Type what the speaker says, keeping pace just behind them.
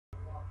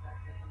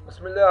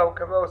بسم الله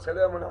وكفى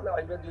وسلام على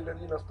عبادي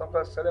الذين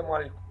اصطفى. السلام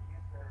عليكم.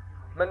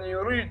 من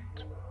يريد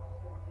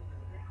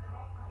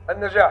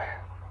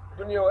النجاح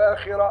دنيا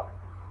وآخرة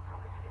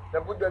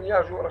لابد أن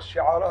يهجر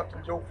الشعارات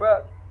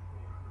الجوفاء،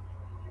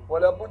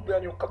 ولا بد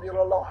أن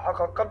يقدر الله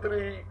حق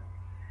قدره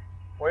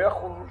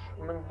ويخرج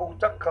من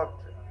بوتقة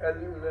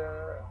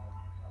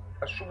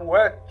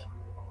الشبهات.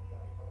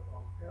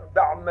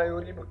 دع ما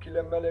يريبك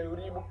إلى ما لا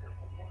يريبك،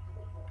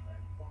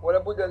 ولا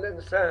بد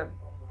الإنسان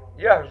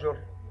يهجر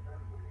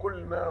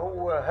كل ما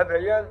هو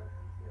هذيان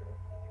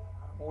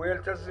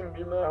ويلتزم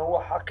بما هو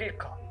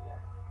حقيقة،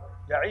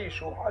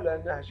 يعيش على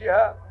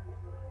نهجها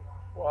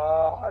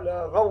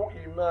وعلى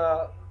ضوء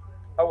ما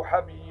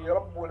أوحى به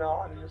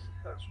ربنا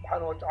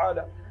سبحانه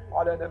وتعالى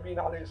على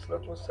نبينا عليه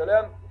الصلاة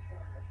والسلام: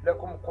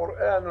 لكم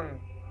قرآن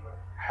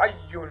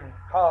حي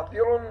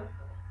حاضر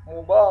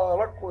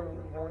مبارك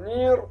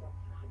منير،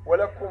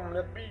 ولكم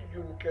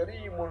نبي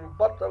كريم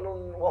بطل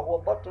وهو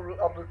بطل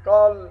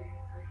الأبطال،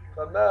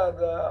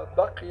 فماذا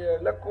بقي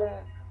لكم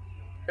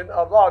إن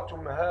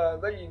أضعتم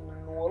هذين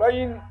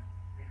النورين؟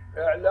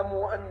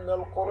 اعلموا أن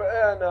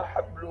القرآن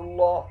حبل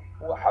الله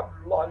هو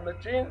حبل الله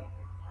المتين،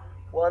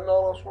 وأن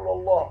رسول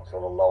الله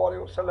صلى الله عليه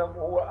وسلم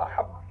هو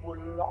أحب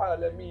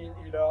العالمين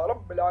إلى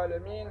رب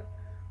العالمين،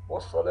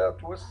 والصلاة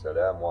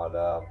والسلام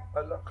على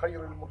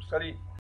خير المرسلين.